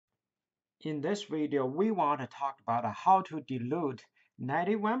In this video, we want to talk about how to dilute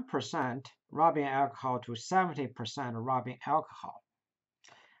 91% rubbing alcohol to 70% rubbing alcohol.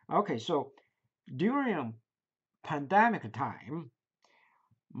 Okay, so during pandemic time,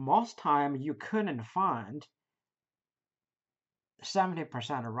 most time you couldn't find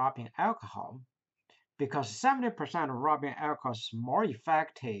 70% rubbing alcohol because 70% of rubbing alcohol is more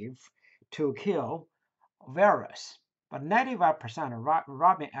effective to kill virus. But 95% of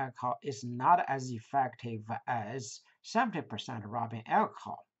rubbing alcohol is not as effective as 70% rubbing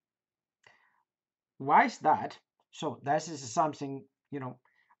alcohol. Why is that? So this is something,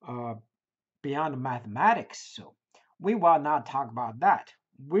 uh, beyond mathematics. So we will not talk about that.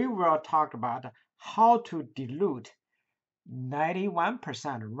 We will talk about how to dilute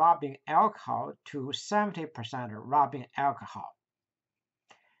 91% rubbing alcohol to 70% rubbing alcohol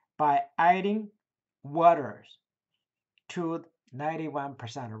by adding water to 91%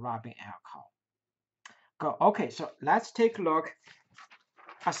 rubbing alcohol. Okay, so let's take a look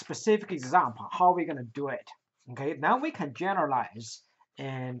at a specific example, how we're going to do it. Okay, now we can generalize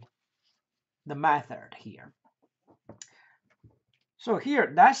and the method here. So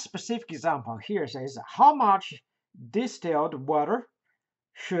here, that specific example here says how much distilled water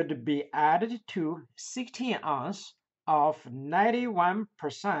should be added to 16 ounces of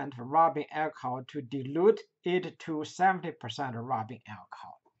 91% rubbing alcohol to dilute it to 70% rubbing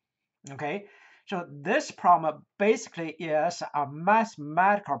alcohol. Okay, so this problem basically is a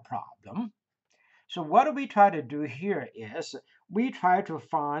mathematical problem. So what we try to do here is we try to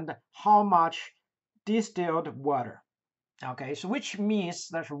find how much distilled water. Okay, so which means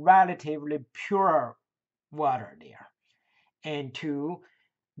that's relatively pure water there, and to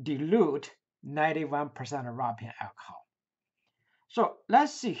dilute 91% of rubbing alcohol. So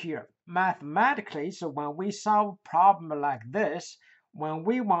let's see here. Mathematically, so when we solve a problem like this, when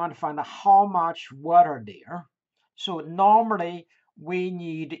we want to find how much water there, so normally we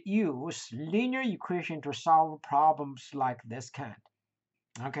need to use linear equation to solve problems like this kind.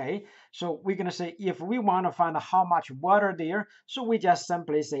 Okay, so we're going to say if we want to find how much water there, so we just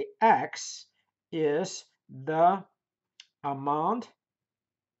simply say X is the amount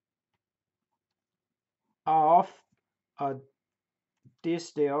of a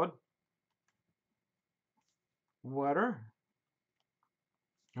distilled water,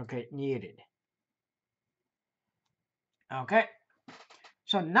 okay, needed. Okay,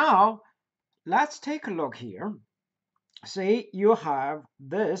 so now let's take a look here. Say you have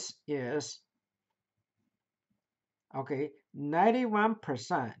this is, okay,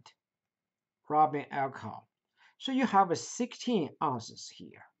 91% rubbing alcohol. So you have a 16 ounces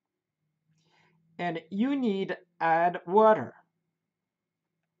here. And you need add water.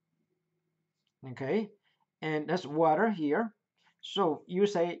 Okay, and that's water here. So you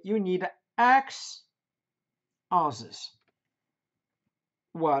say you need X ounces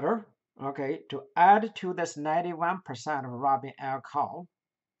water, okay, to add to this 91% of rubbing alcohol.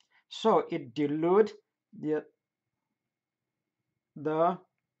 So it dilute the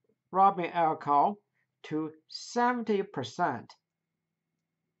rubbing alcohol to 70%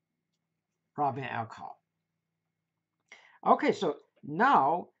 rubbing alcohol. Okay, so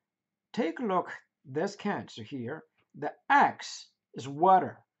now take a look this cancer here. The X is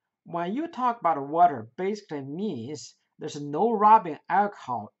water. When you talk about water, basically means there's no rubbing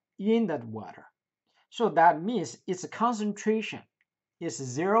alcohol in that water. So that means its concentration is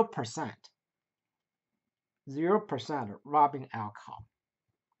 0%. 0% rubbing alcohol.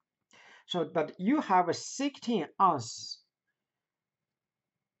 So, but you have a 16 ounce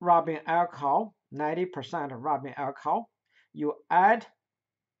rubbing alcohol, 90% of rubbing alcohol. You add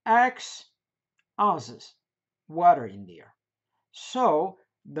X ounces water in there. So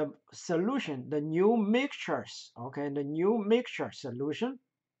the solution, the new mixtures, okay, the new mixture solution,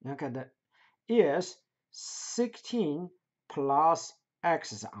 okay, that is 16 plus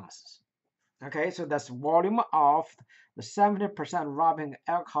X ounces. Okay, so that's volume of the 70% rubbing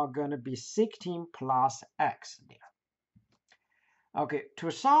alcohol going to be 16 plus X there. Okay,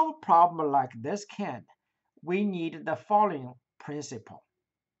 to solve a problem like this kind, we need the following principle.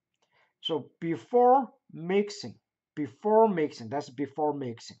 So before mixing, that's before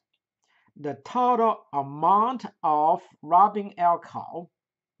mixing, the total amount of rubbing alcohol,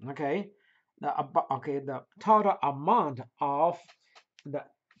 okay, the total amount of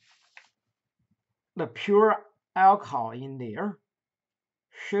the pure alcohol in there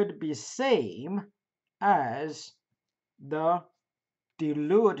should be same as the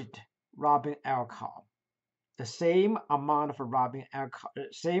diluted rubbing alcohol. The same amount of rubbing alcohol,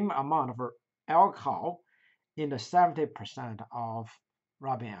 same amount of alcohol in the 70% of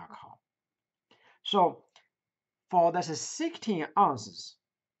rubbing alcohol. So for this 16 ounces,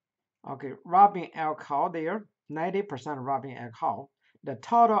 okay, rubbing alcohol there, 90% rubbing alcohol, the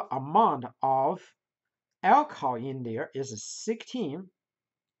total amount of alcohol in there is 16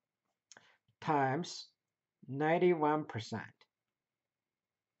 times 91%.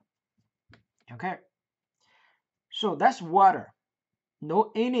 Okay, so that's water,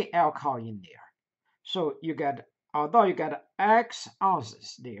 no any alcohol in there. So you get, although you get X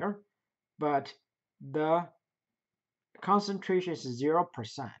ounces there, but the concentration is 0%.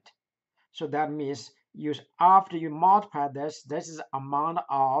 So that means after you multiply this, this is amount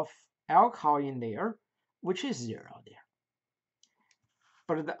of alcohol in there, which is 0 there.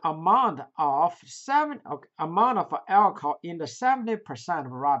 But the amount of alcohol in the 70%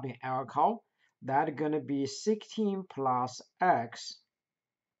 of rubbing alcohol, that's going to be 16 plus X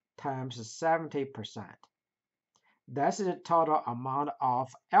times 70%. That's the total amount of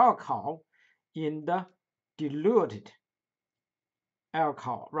alcohol in the diluted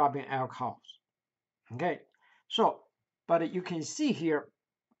alcohol, rubbing alcohols. Okay, so, but you can see here,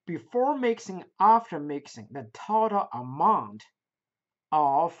 before mixing, after mixing, the total amount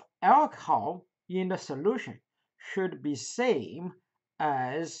of alcohol in the solution should be same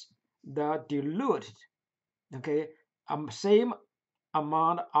as the diluted, okay, same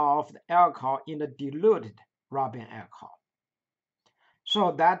amount of the alcohol in the diluted rubbing alcohol.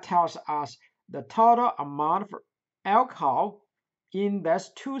 So that tells us the total amount of alcohol in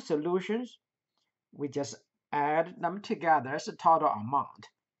these two solutions. We just add them together as the total amount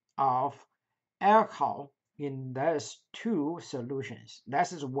of alcohol in these two solutions.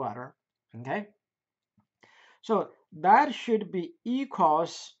 That is water, okay? So that should be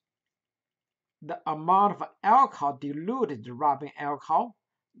equals the amount of alcohol diluted rubbing alcohol,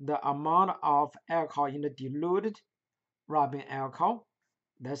 the amount of alcohol in the diluted rubbing alcohol.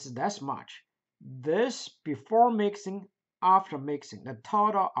 That's much. This before mixing, after mixing, the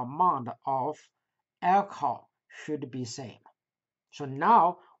total amount of alcohol should be same. So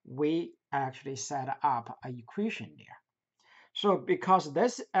now we actually set up an equation there. So because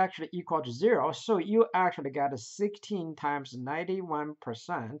this actually equal to 0, so you actually get 16 times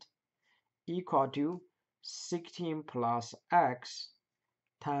 91% equal to 16 plus X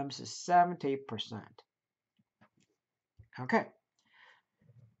times 70%. Okay.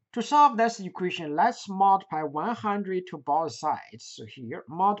 To solve this equation, let's multiply 100 to both sides. So here,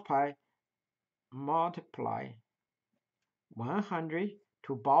 multiply 100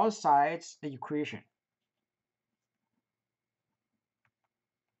 to both sides the equation.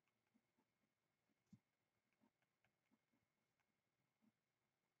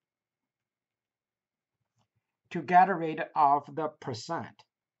 To get rid of the percent.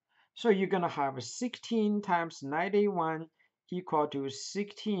 So you're going to have 16 times 91 equal to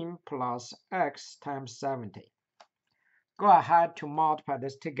 16 plus X times 70. Go ahead to multiply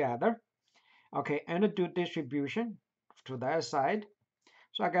this together. Okay, and do distribution to that side.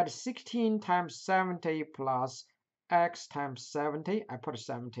 So I got 16 times 70 plus X times 70. I put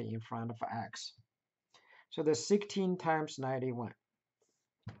 70 in front of X. So the 16 times 91.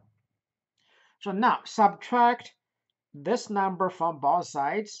 So now subtract this number from both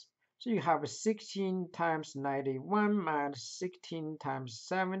sides. So you have 16 times 91 minus 16 times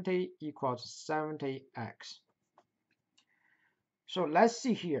 70 equals 70x. So let's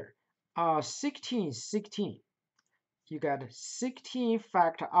see here. 16. You got 16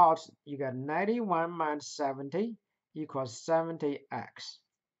 factor out. You got 91 minus 70 equals 70x.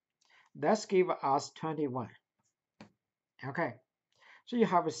 That's give us 21. Okay. So you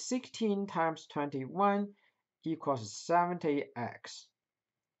have 16 times 21 equals 70x.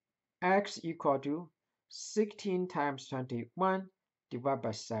 X equal to 16 times 21 divided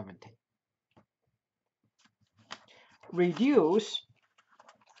by 70. Reduce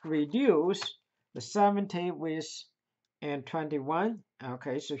the 70 with and 21.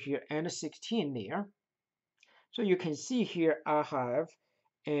 Okay, so here and 16 there. So you can see here I have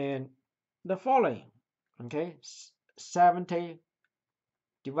and the following. Okay, 70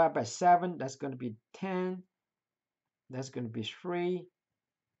 divided by 7, that's going to be 10. That's going to be 3.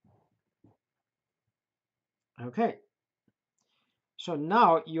 Okay, so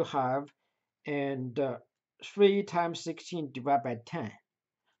now you have and 3 times 16 divided by 10.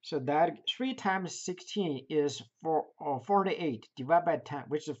 So that 3 times 16 is 48 divided by 10,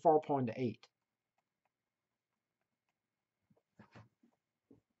 which is 4.8.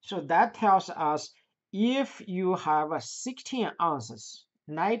 So that tells us if you have 16 ounces,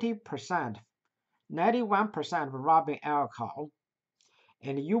 90%, 91% of rubbing alcohol,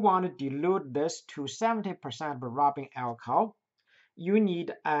 and you want to dilute this to 70% of rubbing alcohol, you need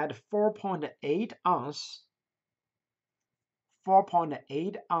to add 4.8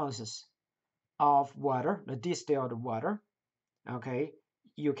 ounces of water, the distilled water. Okay,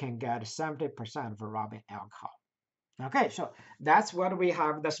 you can get 70% of rubbing alcohol. Okay, so that's what we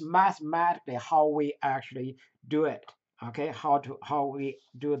have. That's mathematically how we actually do it. Okay, how we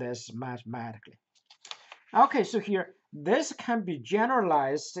do this mathematically. Okay, so here this can be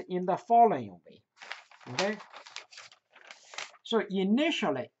generalized in the following way. Okay, so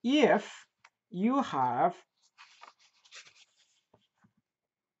initially, if you have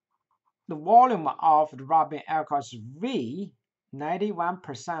the volume of the rubbing alcohol is V,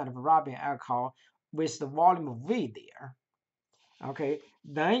 91% of rubbing alcohol with the volume of V there. Okay,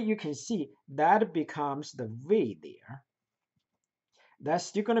 then you can see that becomes the V there. That's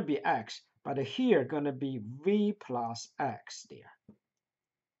still going to be X, but here going to be V plus X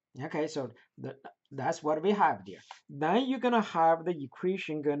there. Okay, so that's what we have there. Then you're going to have the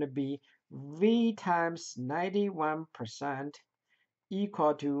equation going to be V times 91%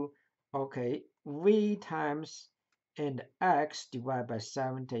 equal to, okay, V times and X divided by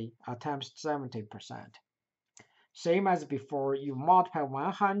 70 times 70%. Same as before, you multiply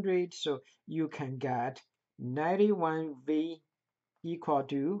 100, so you can get 91V equal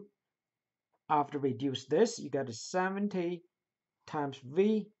to, after reduce this, you get 70 times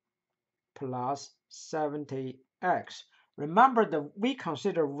V plus 70X. Remember that we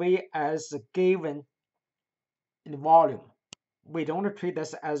consider V as a given in volume. We don't treat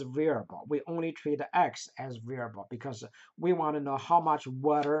this as variable. We only treat X as variable because we want to know how much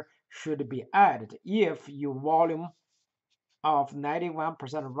water should be added if your volume of 91%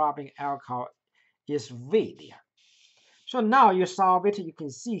 rubbing alcohol is V there. So now you solve it, you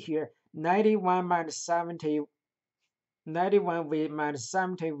can see here 91 minus 70, 91V minus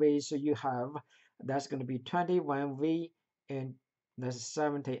 70V, so you have, that's going to be 21V and that's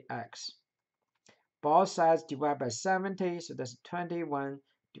 70X. Both sides divided by 70, so that's 21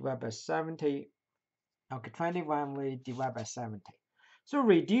 divided by 70. Okay, 21V divided by 70. So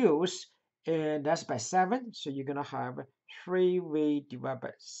reduce, and that's by 7, so you're going to have 3V divided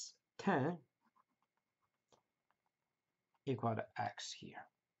by 10 equal to X here.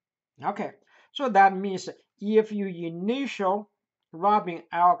 Okay, so that means if your initial rubbing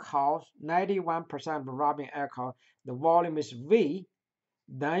alcohol, 91% of rubbing alcohol, the volume is V,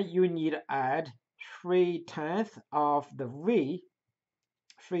 then you need to add 3/10 of the V,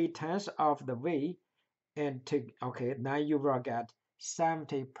 3/10 of the V, and to, okay, now you will get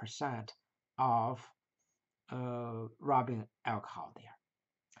 70% of rubbing alcohol there.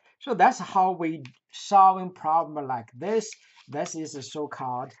 So that's how we solving problem like this. This is a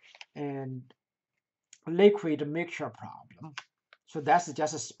so-called and liquid mixture problem. So that's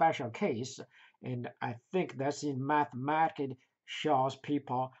just a special case, and I think that's in mathematics shows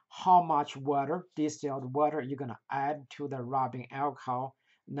people how much water, distilled water, you're gonna add to the rubbing alcohol,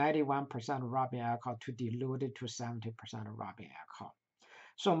 91% rubbing alcohol to dilute it to 70% of rubbing alcohol.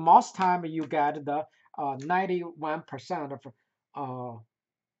 So most time you get the 91% of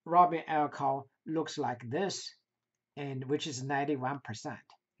rubbing alcohol looks like this, and which is 91%,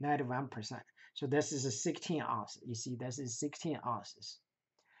 91%. So this is a 16 ounces. You see, this is 16 ounces.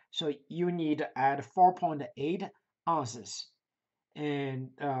 So you need to add 4.8 ounces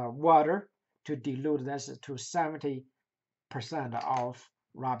in water to dilute this to 70% of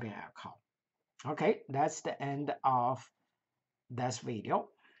rubbing alcohol. Okay, that's the end of this video.